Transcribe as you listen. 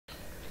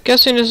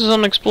Guessing this is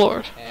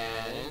unexplored.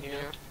 And in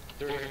here,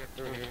 through here,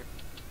 through here.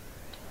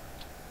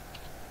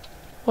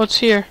 What's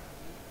here?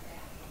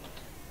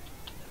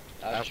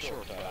 That's a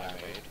shortcut I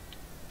made.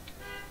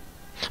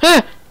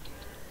 Ah!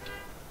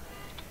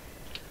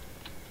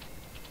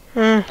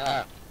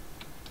 Ah,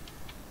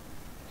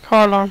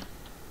 Car alarm.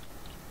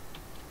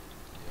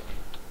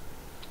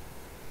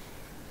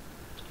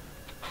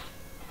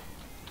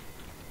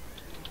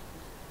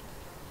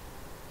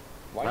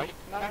 why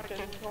not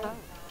getting home?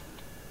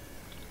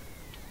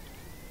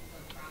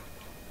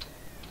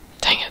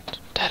 Dang it.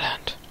 Dead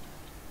end.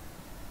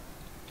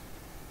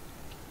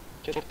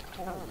 Get the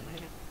car,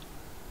 man.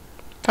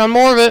 Found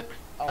more of it.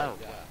 Oh,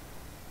 yeah.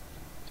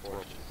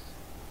 Torches.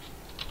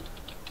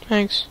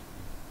 Thanks.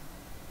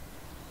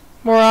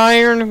 More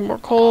iron, more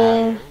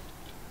coal.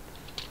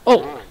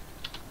 Oh!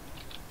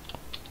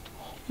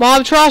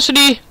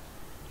 Monstrosity!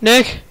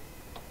 Nick!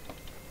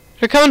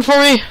 They're coming for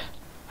me!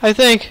 I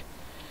think.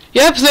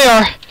 Yep, they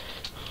are!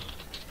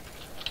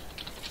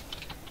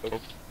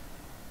 Oops.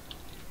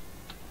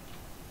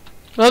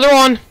 Another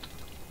one!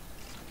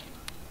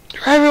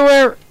 They're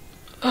everywhere!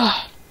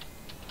 Ugh.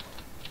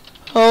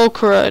 Oh,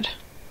 crud.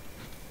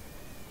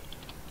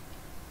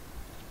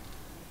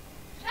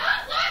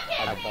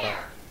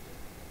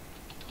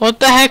 What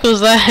the heck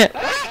was that?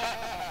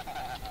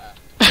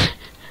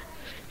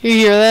 You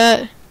hear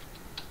that?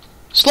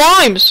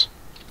 Slimes!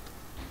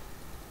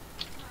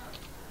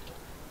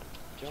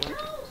 No,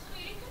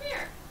 sweetie, come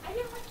here. I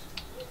didn't want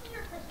you to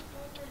your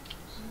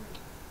Christmas.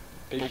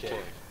 Big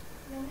cave.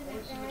 Remember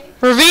that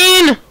guy?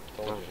 Ravine!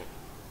 Told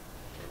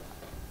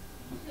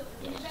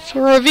you. It's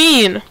a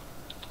ravine.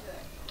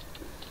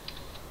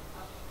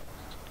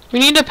 We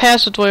need a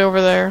passageway over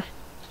there.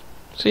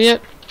 See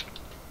it?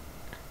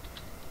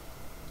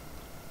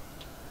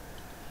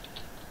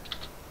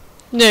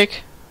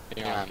 Nick.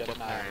 Yeah, I'm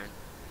getting iron.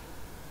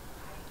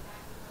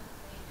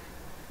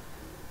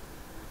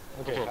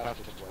 Okay, that's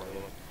this way.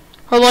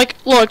 Or like,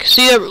 look,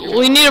 see that?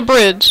 We need a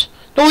bridge.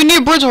 No, we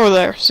need a bridge over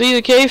there. See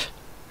the cave?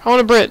 I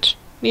want a bridge.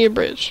 Need a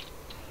bridge.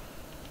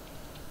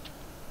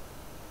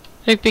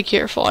 Nick, be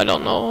careful. I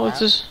don't know.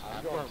 What's this?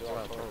 I'm going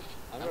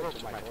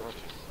to my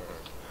torches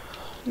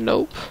first.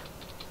 Nope.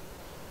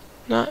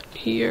 Not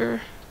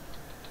here.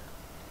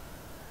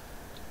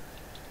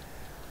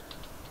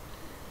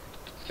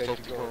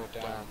 Safe to go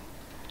down.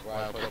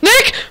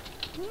 Nick!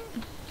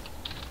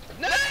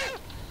 No!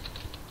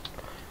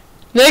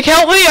 Nick,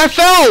 help me! I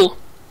fell!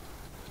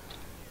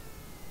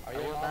 Are you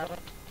on that?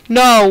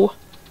 No.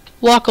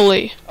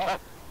 Luckily. Oh.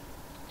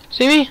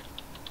 See me?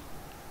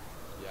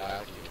 Yeah,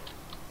 I see you.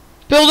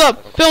 Build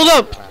up! Build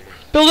up!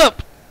 Build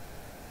up!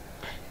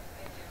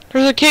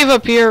 There's a cave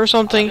up here or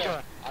something. I'm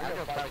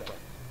gonna fight them.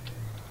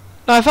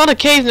 No, I found a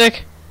cave,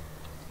 Nick.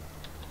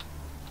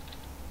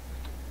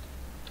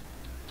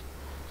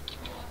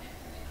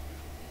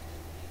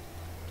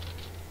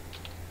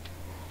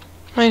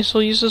 I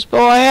still use this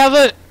bow. I have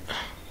it.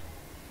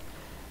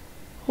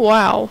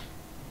 Wow.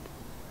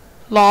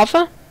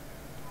 Lava?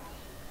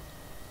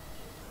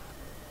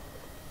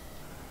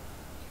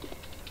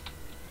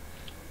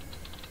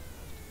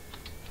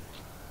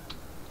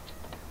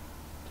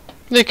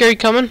 Nick, are you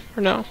coming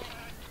or no?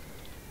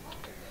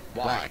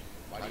 Why?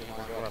 Why do you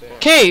want to go up there?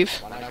 Cave.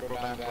 Why not go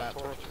down to that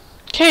torches?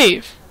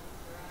 Cave.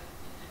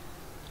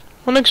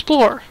 Wanna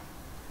explore?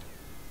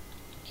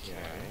 Okay.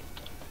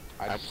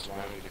 I just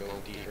wanted to go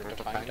deeper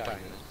to find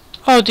diamonds.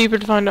 Oh, deeper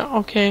to find out.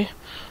 Okay.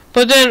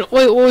 But then,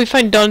 wait, will we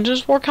find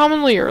dungeons more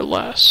commonly or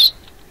less?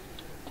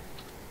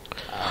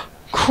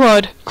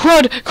 Crud.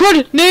 Crud!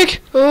 Crud!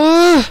 Nick!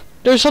 Ugh!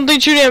 There's something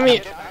shooting at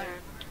me.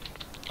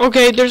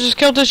 Okay, there's a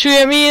skeleton shooting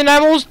at me and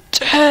I'm almost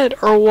dead.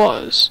 Or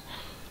was.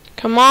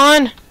 Come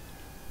on.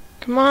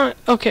 Come on.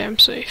 Okay, I'm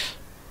safe.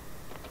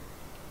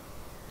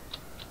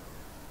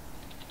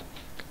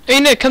 Hey,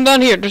 Nick, come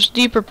down here. There's a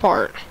deeper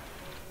part.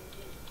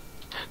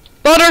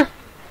 Butter!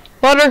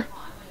 Butter!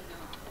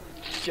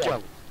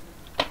 Yo.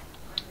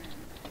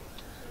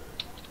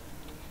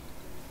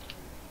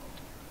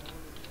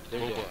 They're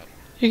dead.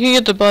 You can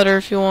get the butter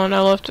if you want. I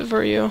left it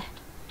for you.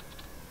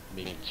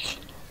 Me.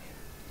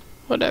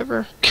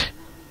 Whatever.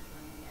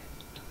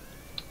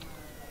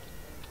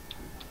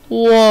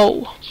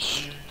 Whoa.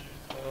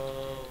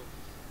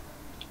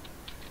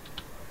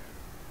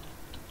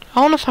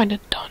 I want to find a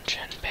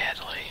dungeon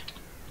badly.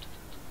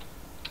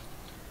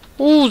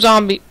 Ooh,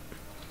 zombie.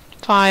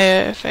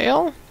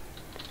 Fail?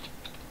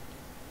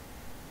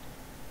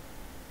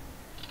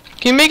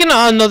 Can you make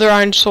another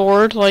iron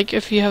sword, like,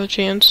 if you have a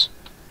chance?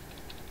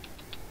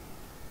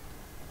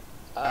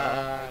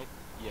 Yeah.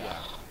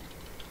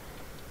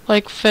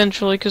 Like,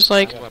 eventually, cause,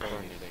 like...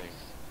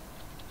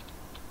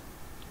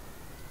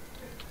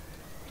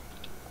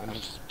 I'm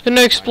just...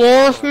 Gonna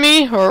explore with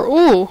me, or...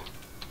 Ooh!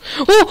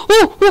 Ooh!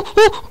 Ooh! Ooh!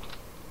 Ooh!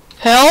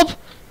 Help!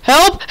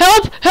 Help!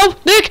 Help!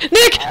 Help! Nick!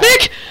 Nick!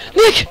 Nick!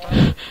 Nick!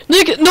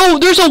 Nick! No!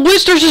 There's a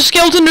witch, there's a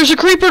skeleton, there's a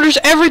creeper, there's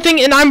everything,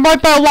 and I'm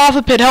right by a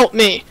lava pit. Help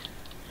me!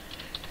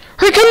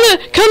 Hurry! Come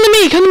to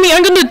me! Come to me!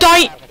 I'm gonna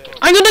die!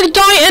 I'm gonna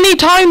die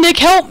anytime, Nick!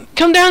 Help!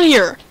 Come down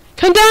here!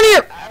 Come down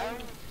here!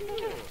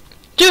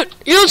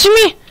 You don't see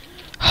me?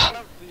 I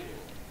don't see you.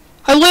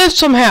 I lived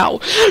somehow.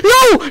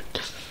 No!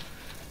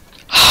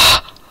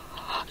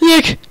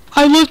 Nick,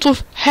 I lived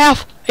with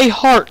half a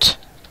heart.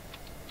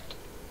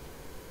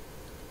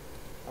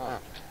 Oh.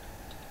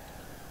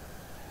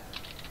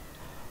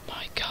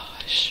 My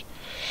gosh.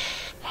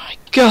 My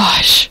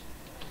gosh.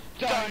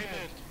 Diamond!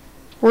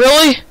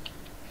 Really?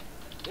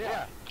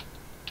 Yeah.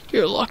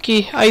 You're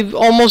lucky. I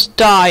almost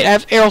died. I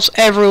have arrows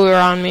everywhere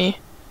on me.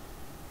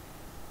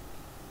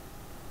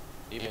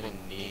 Even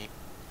knee.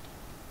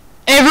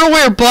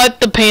 Everywhere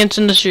but the pants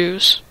and the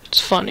shoes.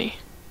 It's funny.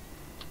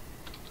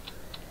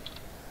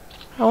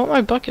 I want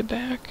my bucket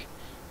back.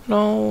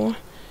 No.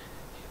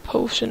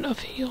 Potion of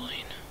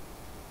healing.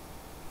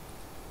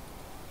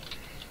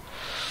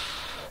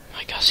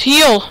 My gosh.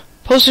 Heal!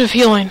 Potion of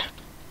healing.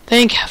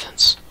 Thank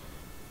heavens.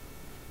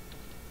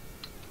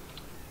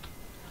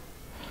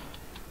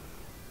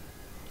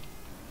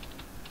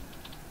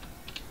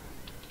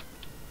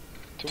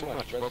 Too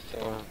much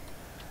redstone.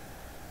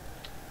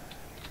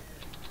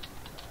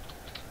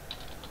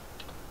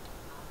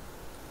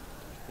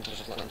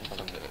 Just let me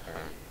find it.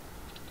 Alright.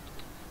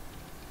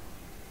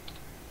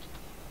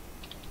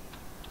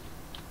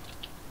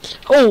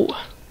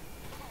 Oh!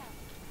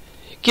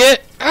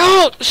 Get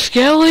out,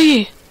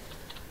 Skelly!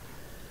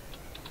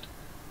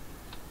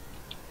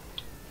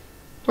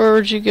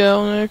 Where'd you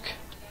go, Nick?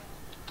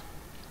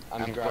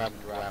 I'm grabbing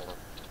gravel.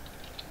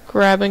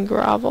 Grabbing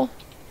gravel.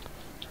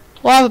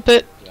 Lava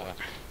pit. Yeah.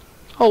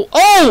 Oh,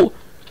 oh!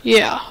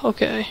 Yeah,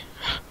 okay.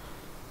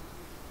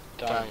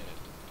 Diamond.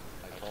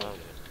 I found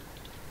it.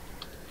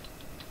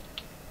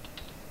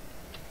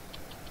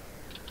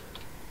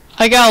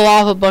 I got a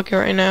lava bucket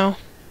right now.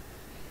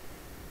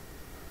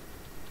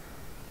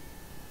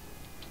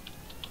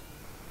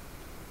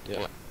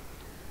 Yeah.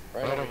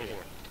 Right over here.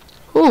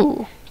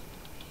 Ooh.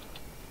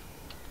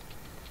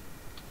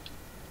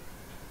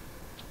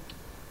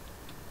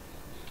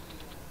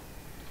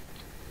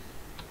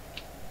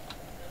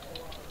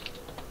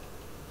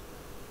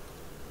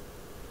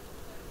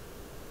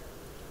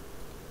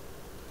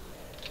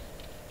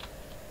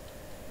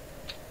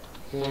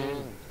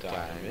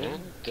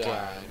 Diamond,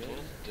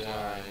 diamond,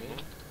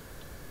 diamond.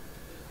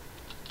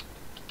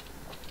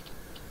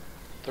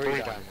 3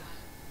 diamonds.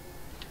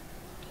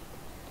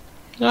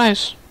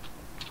 Nice.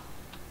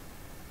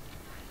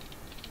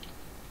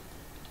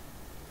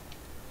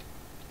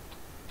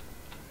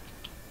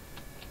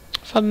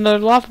 Found another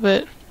lava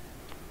pit.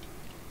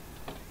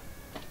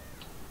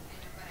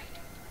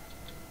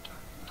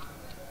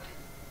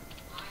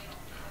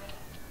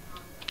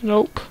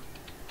 Nope.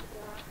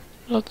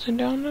 Nothing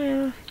down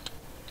there.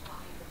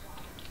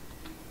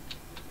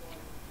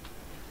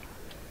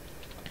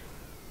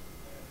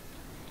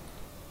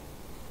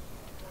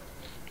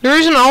 The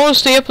reason I want to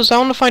stay up is I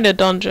want to find a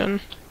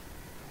dungeon.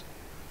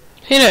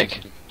 Hey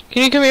Nick,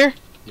 can you come here?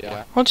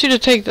 Yeah. I want you to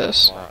take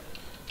this. What?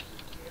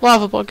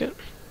 Lava bucket.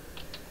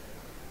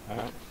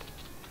 Alright.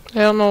 I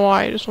don't know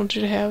why, I just want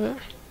you to have it.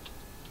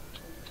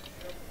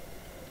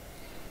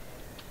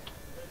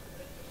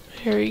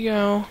 Here you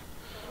go.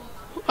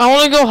 I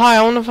want to go high,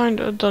 I want to find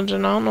a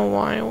dungeon, I don't know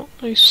why. I want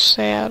a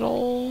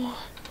saddle.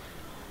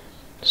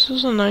 This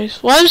is a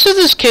nice... Why is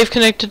this cave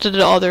connected to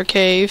the other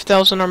cave that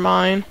was in our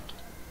mine?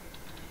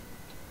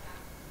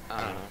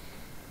 I don't know.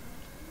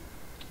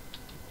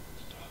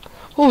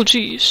 Oh,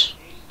 jeez.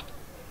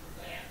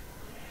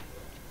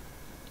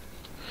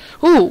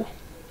 Ooh.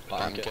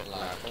 But I'm getting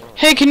lava.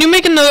 Hey, can you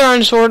make another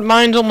iron sword?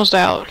 Mine's almost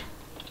out.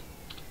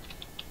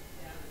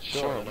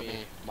 Sure, let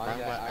me mine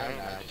that iron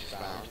I just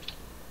found.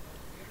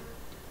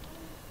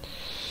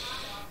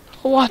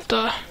 What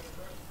the?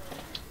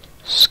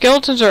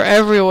 Skeletons are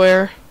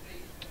everywhere.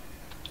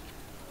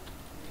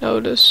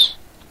 Notice.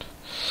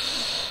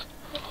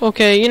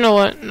 Okay, you know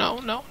what? No,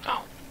 no, no.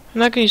 I'm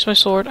not gonna use my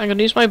sword. I'm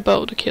gonna use my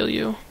bow to kill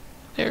you.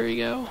 There we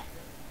go.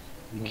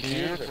 You can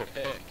use a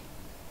pick.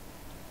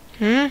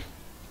 Hmm?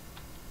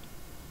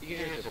 You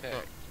can use a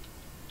pick.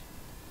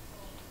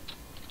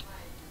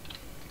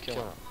 Kill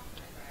him.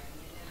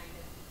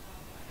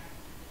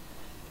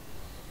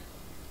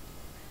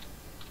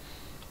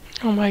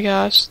 Oh my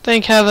gosh.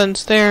 Thank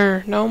heavens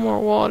there. No more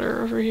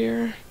water over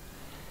here.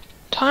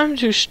 Time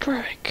to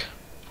strike.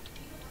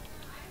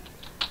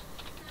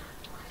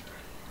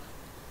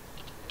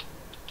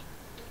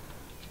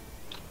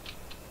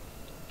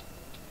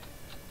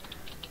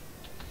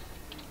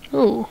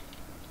 Ooh.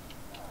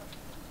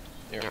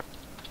 Here.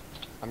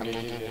 I'm gonna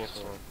use this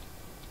one.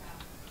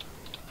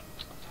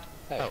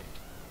 Hey.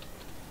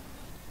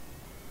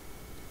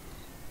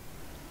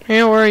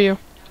 Yeah, where are you?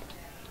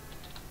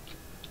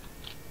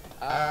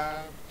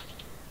 Hang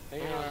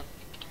on.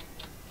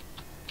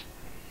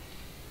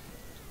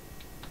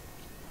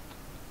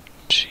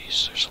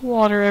 Jeez, there's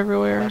water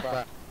everywhere.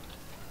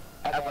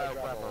 I have a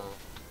gravel.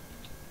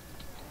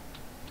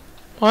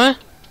 What?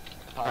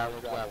 Pile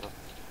of gravel.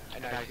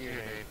 And I see your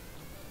name.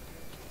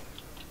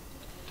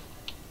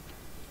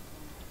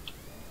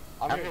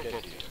 I'm gonna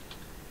get you.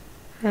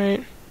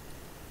 Right.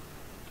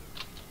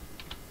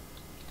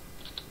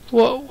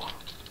 Whoa.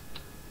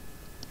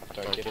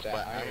 After I get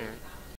that iron.